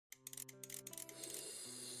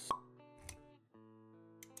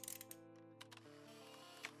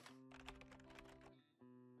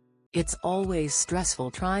It's always stressful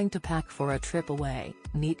trying to pack for a trip away,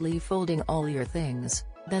 neatly folding all your things,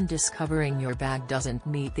 then discovering your bag doesn't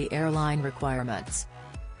meet the airline requirements.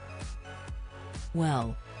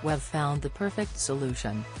 Well, we've found the perfect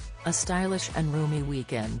solution. A stylish and roomy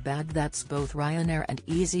weekend bag that's both Ryanair and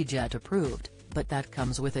easyJet approved, but that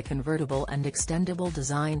comes with a convertible and extendable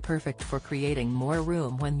design perfect for creating more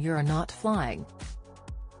room when you're not flying.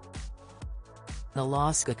 The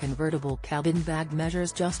Lasca convertible cabin bag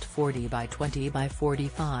measures just 40 by 20 by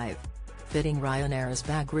 45. Fitting Ryanair's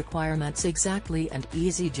bag requirements exactly and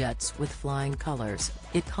easyJet's with flying colors,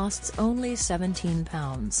 it costs only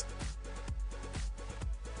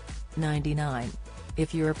 £17.99.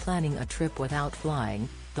 If you're planning a trip without flying,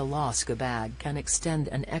 the Lasca bag can extend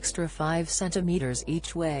an extra 5 cm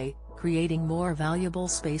each way, creating more valuable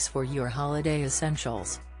space for your holiday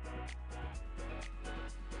essentials.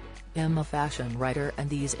 A fashion writer, and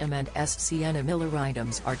these M&S Sienna Miller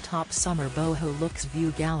items are top summer boho looks.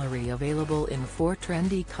 View gallery available in 4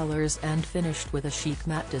 trendy colors and finished with a chic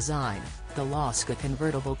matte design. The Lasca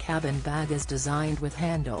convertible cabin bag is designed with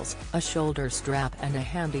handles, a shoulder strap and a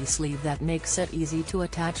handy sleeve that makes it easy to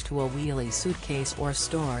attach to a wheelie suitcase or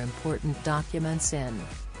store important documents in.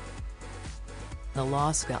 The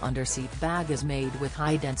Lasca underseat bag is made with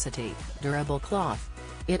high-density, durable cloth.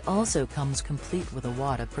 It also comes complete with a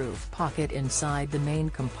waterproof pocket inside the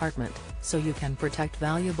main compartment, so you can protect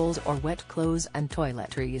valuables or wet clothes and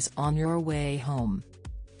toiletries on your way home.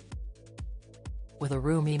 With a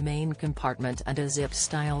roomy main compartment and a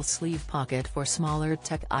zip-style sleeve pocket for smaller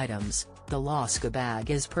tech items, the Lasca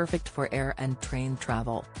bag is perfect for air and train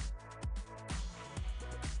travel.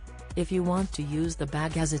 If you want to use the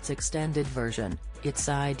bag as its extended version, it's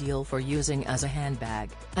ideal for using as a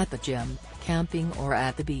handbag, at the gym, camping or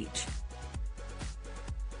at the beach.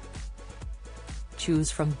 Choose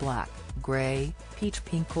from black, gray, peach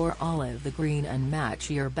pink or olive green and match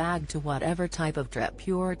your bag to whatever type of trip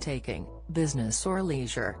you're taking, business or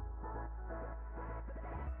leisure.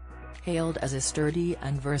 Hailed as a sturdy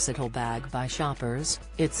and versatile bag by shoppers,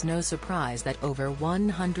 it's no surprise that over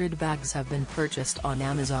 100 bags have been purchased on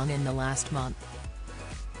Amazon in the last month.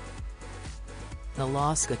 The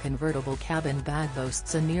Lasca convertible cabin bag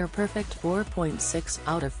boasts a near-perfect 4.6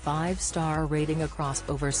 out of 5-star rating across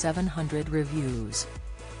over 700 reviews.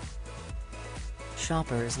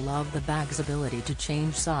 Shoppers love the bag's ability to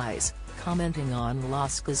change size, commenting on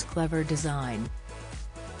Lasca's clever design.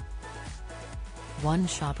 One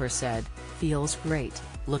shopper said, "Feels great,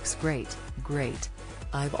 looks great, great.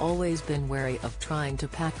 I've always been wary of trying to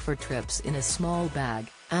pack for trips in a small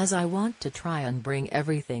bag, as I want to try and bring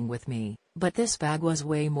everything with me, but this bag was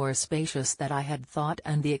way more spacious than I had thought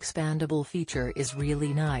and the expandable feature is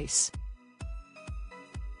really nice.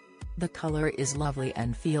 The color is lovely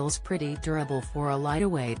and feels pretty durable for a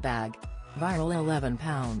lightweight bag." Viral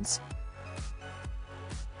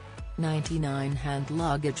 £11.99 hand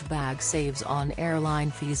luggage bag saves on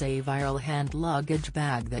airline fees. A viral hand luggage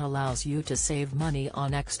bag that allows you to save money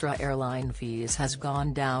on extra airline fees has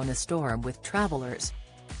gone down a storm with travelers.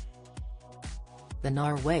 The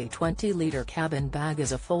Norway 20-liter cabin bag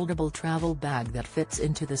is a foldable travel bag that fits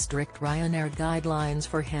into the strict Ryanair guidelines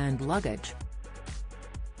for hand luggage.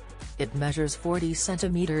 It measures 40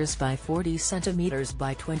 cm by 40 cm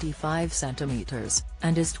by 25 cm,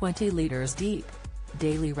 and is 20 liters deep.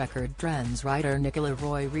 Daily Record Trends writer Nicola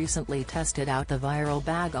Roy recently tested out the viral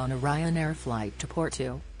bag on a Ryanair flight to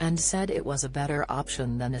Porto, and said it was a better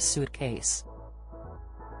option than a suitcase.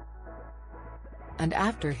 And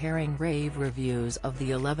after hearing rave reviews of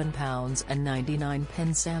the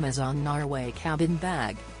 £11.99 Amazon Norway cabin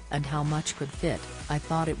bag, and how much could fit, I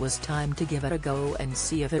thought it was time to give it a go and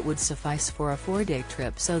see if it would suffice for a 4-day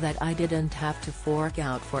trip so that I didn't have to fork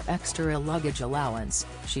out for extra luggage allowance,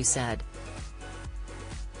 she said.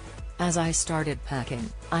 As I started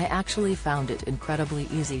packing, I actually found it incredibly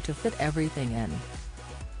easy to fit everything in.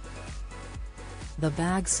 The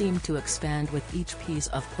bag seemed to expand with each piece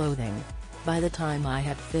of clothing. By the time I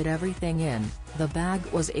had fit everything in, the bag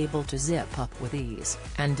was able to zip up with ease,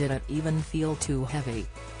 and didn't even feel too heavy.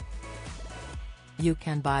 You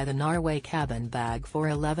can buy the Norway cabin bag for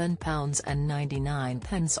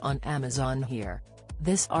 £11.99 on Amazon here.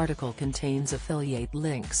 This article contains affiliate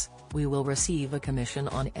links. We will receive a commission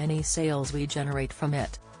on any sales we generate from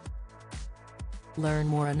it. Learn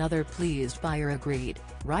more. Another pleased buyer agreed,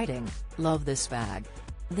 writing, "Love this bag.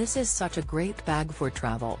 This is such a great bag for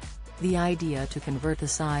travel. The idea to convert the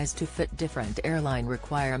size to fit different airline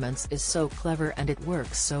requirements is so clever and it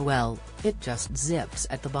works so well, it just zips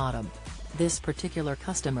at the bottom." This particular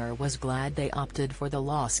customer was glad they opted for the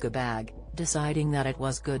Lasca bag, deciding that it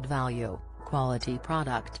was good value, quality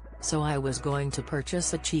product, so I was going to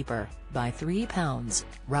purchase a cheaper, by £3,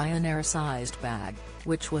 Ryanair-sized bag,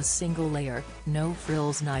 which was single-layer,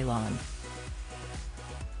 no-frills nylon.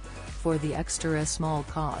 For the extra small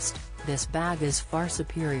cost, this bag is far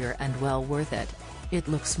superior and well worth it. It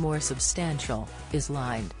looks more substantial, is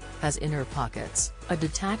lined, has inner pockets, a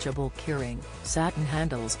detachable keyring, satin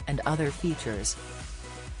handles and other features.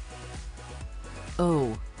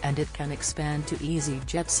 Oh, and it can expand to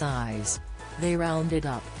easyJet size. They round it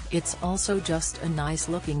up, it's also just a nice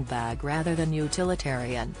looking bag rather than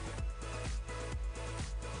utilitarian.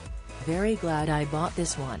 Very glad I bought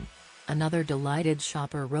this one. Another delighted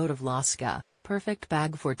shopper wrote of Laska, perfect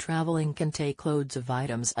bag for traveling, can take loads of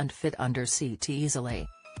items and fit under seat easily.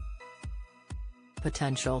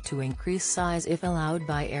 Potential to increase size if allowed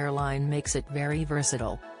by airline makes it very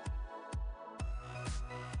versatile.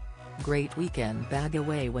 Great weekend bag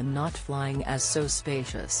away when not flying, as so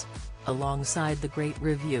spacious. Alongside the great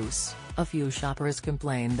reviews, a few shoppers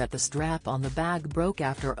complained that the strap on the bag broke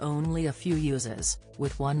after only a few uses,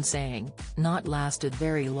 with one saying, "Not lasted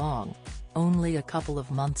very long. Only a couple of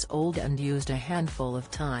months old and used a handful of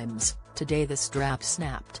times, today the strap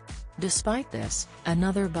snapped." Despite this,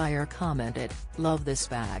 another buyer commented, "Love this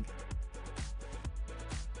bag.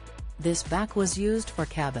 This bag was used for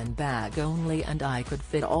cabin bag only and I could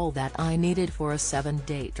fit all that I needed for a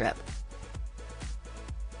 7-day trip.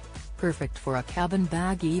 Perfect for a cabin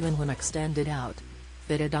bag even when extended out.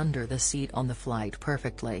 Fitted under the seat on the flight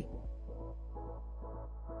perfectly.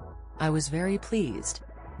 I was very pleased.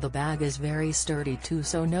 The bag is very sturdy too,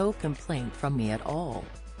 so no complaint from me at all."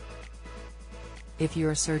 If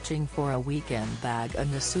you're searching for a weekend bag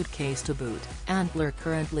and a suitcase to boot, Antler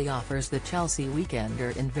currently offers the Chelsea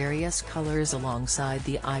Weekender in various colors alongside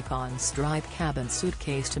the Icon Stripe cabin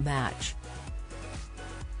suitcase to match.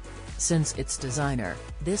 Since its designer,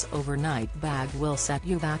 this overnight bag will set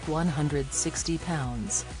you back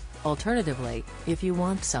 £160. Alternatively, if you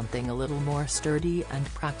want something a little more sturdy and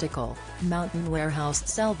practical, Mountain Warehouse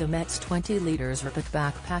sell the Met's 20 litres Rapid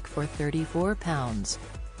backpack for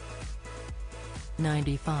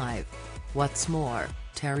 £34.95. What's more,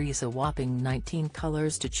 Teresa whopping 19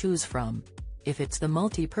 colors to choose from. If it's the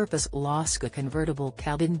multi-purpose Laska convertible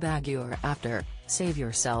cabin bag you're after, save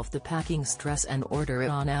yourself the packing stress and order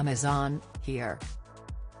it on Amazon, here.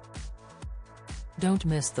 Don't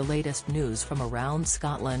miss the latest news from around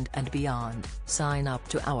Scotland and beyond. Sign up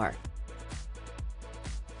to our